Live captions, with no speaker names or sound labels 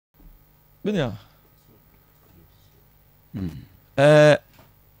Binia.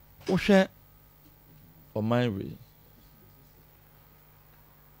 Oshe o my way.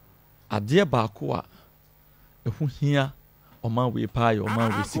 Adeɛ baako a ehu hia o man we pay o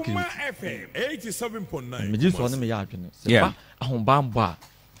man we security. FM 87.9. Me just want me ya adwene. Se ba ahomban bo a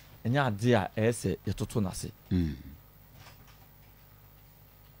enya ade a ɛsɛ yetoto nase.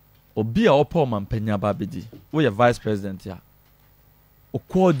 Obi a opo man panya ba bedi. Wo ye vice president ya. O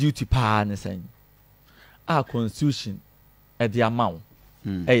call duty pa ne sen. A constitution e the amount.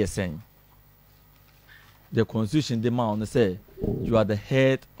 E sen. The constitution the amount say you are the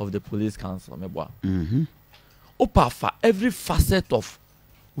head of the police council meboa. Opa for every facet of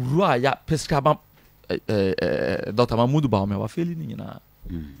Ruaya Pescaba Dr. Mahmoud Bawumia wa feli ni nyina.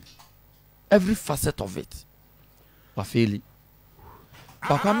 Every facet of it. Wa feli.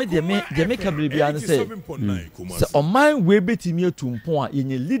 Papa me de me kabiribia ne say se oman we betimi atumpo a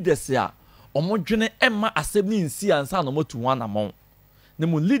yenye leaders a omodwene emma assembly nsi ansa no motu wana mon. Ne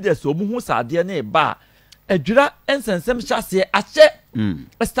mu leaders omu hu sade na eba adwira ensensem hyase ahye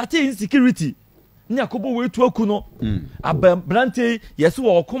start insecurity ni akobo we tu aku no abambrante yeso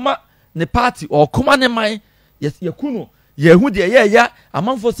wo Akoma ne party Akoma ne man yes yakuno yehu de ya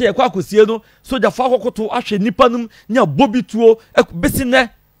amanfo se yakwa akosie no soja fa akokoto ahwe nipa num ni abobi tuo besine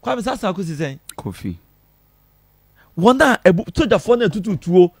kwa me sasa akosi sen kofi wona soja fo na tutu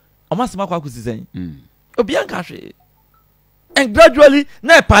tuo amasema kwa akosi sen obi anka hwe. And gradually,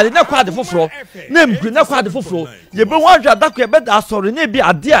 na pali na kwa de foforo na mkri na kwa de foforo ye be wan hwa dakọ be da asori na bi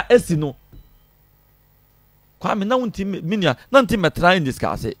ade a esi no kwa me na wonti minia na nti metra in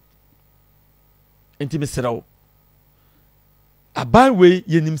discuss enti me serao aban we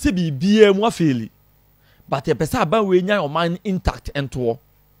ye nim se bibia mu afeli but e pesa aban we nya o man intact ento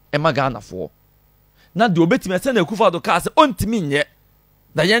e magana fo na de obetime se na kufa do ka se ontimi nye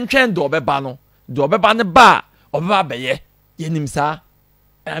na ye ntwen do obeba no do obeba ne ba obeba beye yenimsa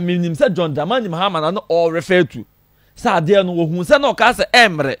aminimsa John Dramani Mahama no all refer to sa de no wo hu se no ka se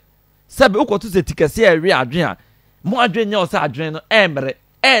emre se be ukoto se tikase awe adwen a mo adwen nya o se adwen no emre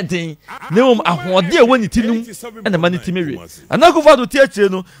edin ne mum ahode e woni tinum ena mani timewe anakufa do tiachire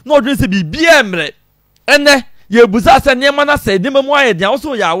no na odwen se bi emre ene ye buza se ne ma na se de mamu ayede a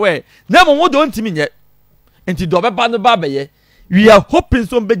so ya we na mo do ntimi nye enti do beba no ba beye we are hoping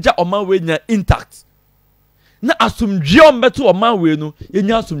so beja o man we nya intact na asumdwe ombeto o man we no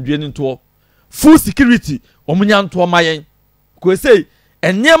yenya asumdwe nto full security omunya nto mayen ko say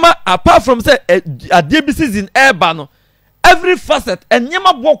enyema apart from say ade bi season eba no every facet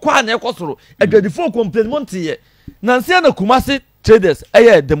enyema bokwa na ekosoro adwadifo complain monte na nsia na Kumasi traders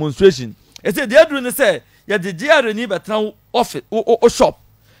eye demonstration say the adru ne say ye de GR ni betan office o shop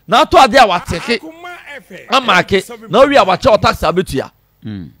na to ade a wateke amake na wi a wache o tax abetua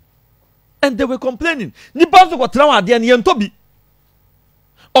and they were complaining. Ni banzo ko tran ade ne yento bi.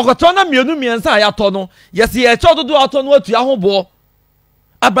 Okoto na mienu miensa ya to no. Yes ye cho dodo ato no atua ho bo.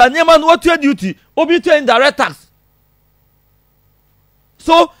 Abranyema no atua duty, obi to indirect tax.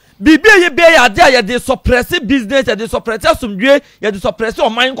 So bibia ye be ya ade a ye de suppress business, ye de suppress asumdwe, ye de suppress o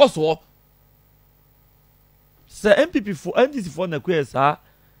man koso. Say MPP for NDC for na kwesa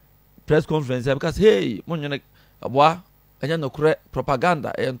press conference because hey, monye aboa anya no kure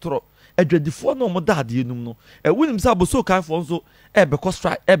propaganda e ntoro adwadifo no mo daade enum no wunim sa boso kan fo nso be ko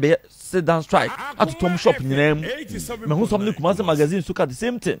strike be sit down strike atotom shop nyinam me hu som ne Kumasi magazine so ka the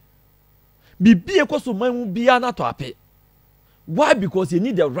same thing bibie ko so man mu bia na to ape. Why? Because you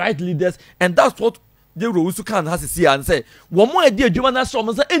need the right leaders, and that's what the rules can has to see and say one more idea adwuma na so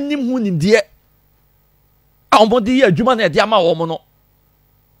mo say enim hu nim de a omodi ye adwuma na e de ama wo mo no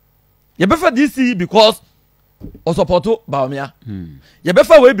ye befa DC because o supporto Bawumia. You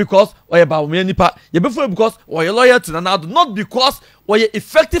befa way because oye Bawumia nipa. You befa because oye loyal to Nanado, not because oye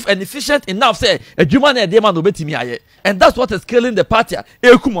effective and efficient enough say adwuma na e de ma no betimi aye. And that's what is killing the party.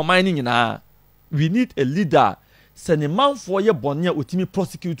 Ekuma mining nyina. We need a leader. Say ne man for ye bone a otimi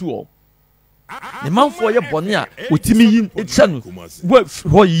prosecute o. Ne man for ye bone a otimi yin etchanu.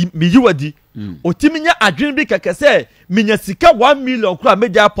 Wo me yiwadi. Otimi nya adwen bi keke say menya sika 1 million kura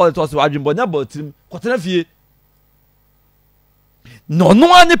media politics adwen bone about him. Kwotena fie. No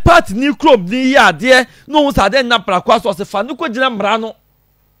ani party ni krom ni ya de no sa de na prakwa so se fa no ko gina mra no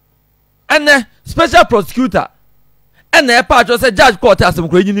ene special prosecutor ene e pa jo se judge court asem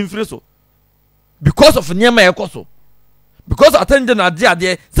ko yin mfiri so because of nyema e koso because attending na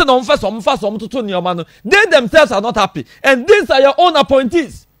de se no mfa so mtoto nyoma no they themselves are not happy and these are your own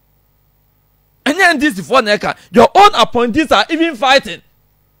appointees and then this for neka your own appointees are even fighting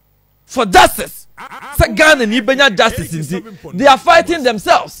for justice. Ghana ni benya justice inti. They are fighting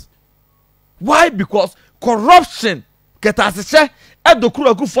themselves. Why? Because corruption get asese e do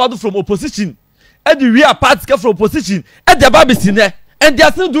kuro Akufo-Addo from opposition e the real party from opposition e the babisi ne and they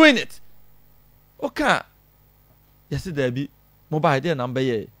are still doing it. Okay. Yes there be mobile there number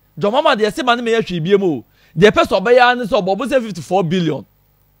ye jo mama dey say man me hwe biem o the person obeya ne so obo say 54 billion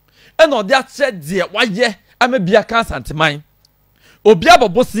e no dey check there waye am bia kan santeman obi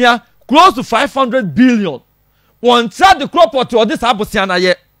abobosia close to 500 billion one try the crop pot or this abosia na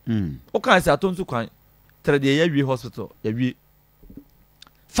ye okay say atontu kwan tell the ye hospital ye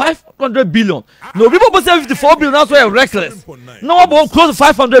 500 billion no people say 54 billion that's why reckless no about close to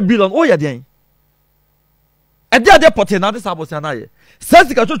 500 billion oh yeah then e dey pot na this abosia na ye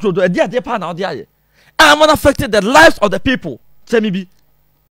sense ka chocho do e dey pa na o dey aye I'm affected the lives of the people tell me be